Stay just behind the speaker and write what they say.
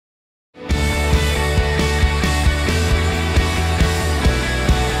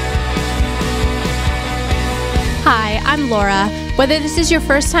Laura. Whether this is your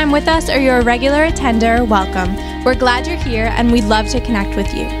first time with us or you're a regular attender, welcome. We're glad you're here and we'd love to connect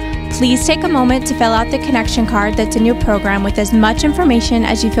with you. Please take a moment to fill out the connection card that's in your program with as much information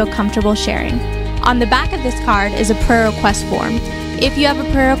as you feel comfortable sharing. On the back of this card is a prayer request form. If you have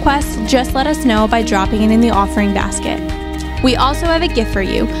a prayer request, just let us know by dropping it in the offering basket. We also have a gift for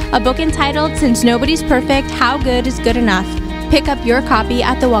you, a book entitled Since Nobody's Perfect, How Good is Good Enough. Pick up your copy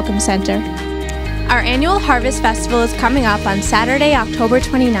at the Welcome Center. Our annual Harvest Festival is coming up on Saturday, October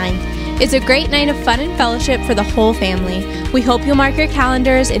 29th. It's a great night of fun and fellowship for the whole family. We hope you'll mark your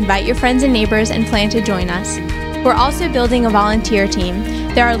calendars, invite your friends and neighbors, and plan to join us. We're also building a volunteer team.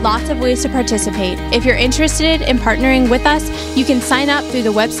 There are lots of ways to participate. If you're interested in partnering with us, you can sign up through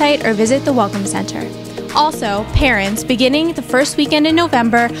the website or visit the Welcome Center. Also, parents, beginning the first weekend in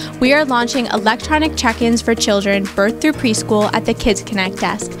November, we are launching electronic check-ins for children birth through preschool at the Kids Connect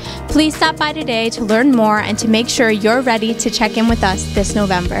desk. Please stop by today to learn more and to make sure you're ready to check in with us this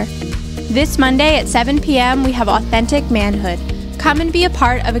November. This Monday at 7 p.m., we have Authentic Manhood. Come and be a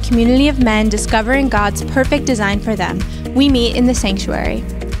part of a community of men discovering God's perfect design for them. We meet in the sanctuary.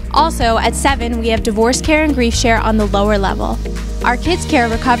 Also, at 7, we have Divorce Care and Grief Share on the lower level. Our Kids Care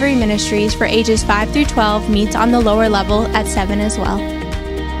Recovery Ministries for ages 5 through 12 meets on the lower level at 7 as well.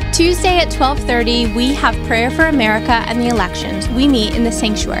 Tuesday at 12:30, we have Prayer for America and the Elections. We meet in the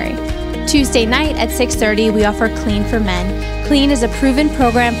sanctuary. Tuesday night at 6:30, we offer Clean for Men. Clean is a proven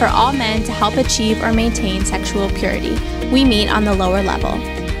program for all men to help achieve or maintain sexual purity. We meet on the lower level.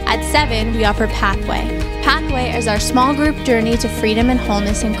 At 7, we offer Pathway. Pathway is our small group journey to freedom and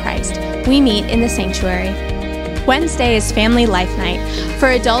wholeness in Christ. We meet in the sanctuary. Wednesday is Family Life Night. For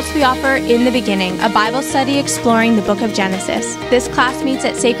adults, we offer In the Beginning, a Bible study exploring the book of Genesis. This class meets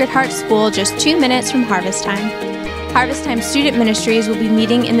at Sacred Heart School just 2 minutes from Harvest Time. Harvest Time Student Ministries will be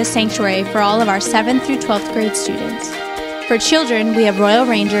meeting in the sanctuary for all of our 7th through 12th grade students. For children, we have Royal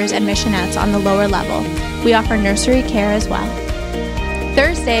Rangers and Missionettes on the lower level. We offer nursery care as well.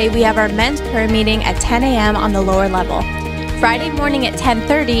 Thursday, we have our men's prayer meeting at 10 a.m. on the lower level. Friday morning at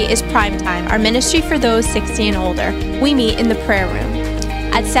 10:30 is Prime Time, our ministry for those 60 and older. We meet in the prayer room.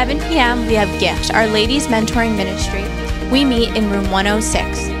 At 7 p.m., we have Gift, our ladies mentoring ministry. We meet in room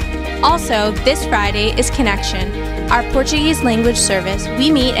 106. Also, this Friday is Connection, our Portuguese language service. We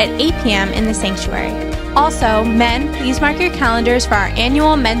meet at 8 p.m. in the sanctuary. Also, men, please mark your calendars for our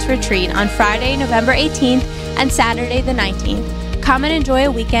annual men's retreat on Friday, November 18th and Saturday the 19th. Come and enjoy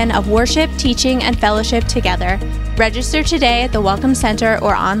a weekend of worship, teaching, and fellowship together. Register today at the Welcome Center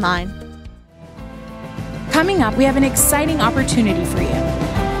or online. Coming up, we have an exciting opportunity for you.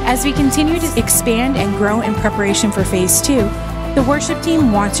 As we continue to expand and grow in preparation for Phase 2, the worship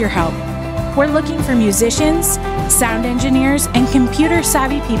team wants your help. We're looking for musicians, sound engineers, and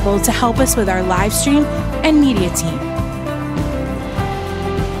computer-savvy people to help us with our live stream and media team.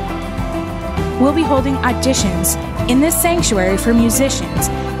 We'll be holding auditions in this sanctuary for musicians,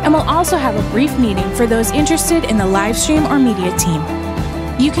 and we'll also have a brief meeting for those interested in the live stream or media team.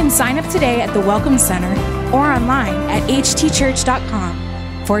 You can sign up today at the Welcome Center or online at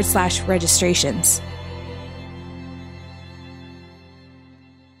htchurch.com/registrations.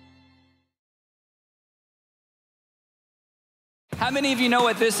 How many of you know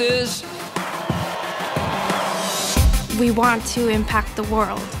what this is? We want to impact the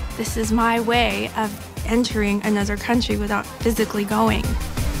world. This is my way of entering another country without physically going.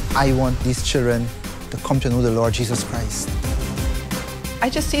 I want these children to come to know the Lord Jesus Christ. I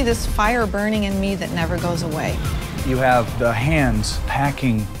just see this fire burning in me that never goes away. You have the hands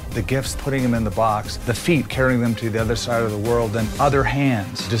packing the gifts, putting them in the box, the feet carrying them to the other side of the world, and other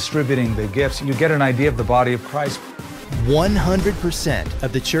hands distributing the gifts. You get an idea of the body of Christ. 100%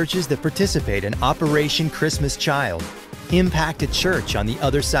 of the churches that participate in Operation Christmas Child impact a church on the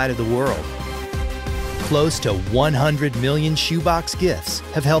other side of the world. Close to 100 million shoebox gifts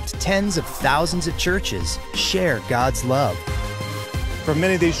have helped tens of thousands of churches share God's love. For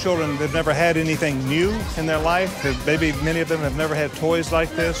many of these children, they've never had anything new in their life. Maybe many of them have never had toys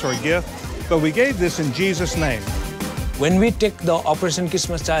like this or a gift, but we gave this in Jesus' name. When we take the Operation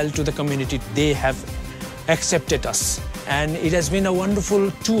Christmas Child to the community, they have accepted us. And it has been a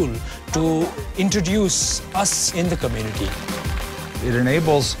wonderful tool to introduce us in the community. It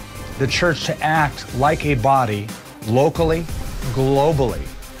enables the church to act like a body, locally, globally,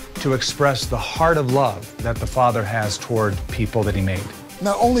 to express the heart of love that the Father has toward people that He made.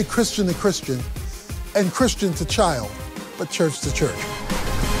 Not only Christian to Christian and Christian to child, but church to church.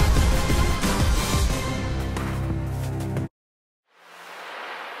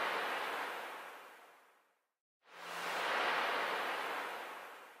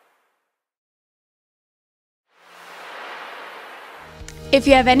 If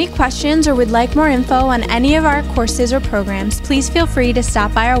you have any questions or would like more info on any of our courses or programs, please feel free to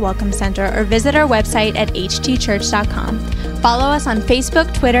stop by our Welcome Center or visit our website at htchurch.com. Follow us on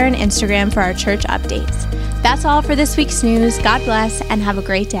Facebook, Twitter, and Instagram for our church updates. That's all for this week's news. God bless and have a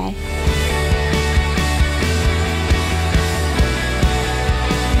great day.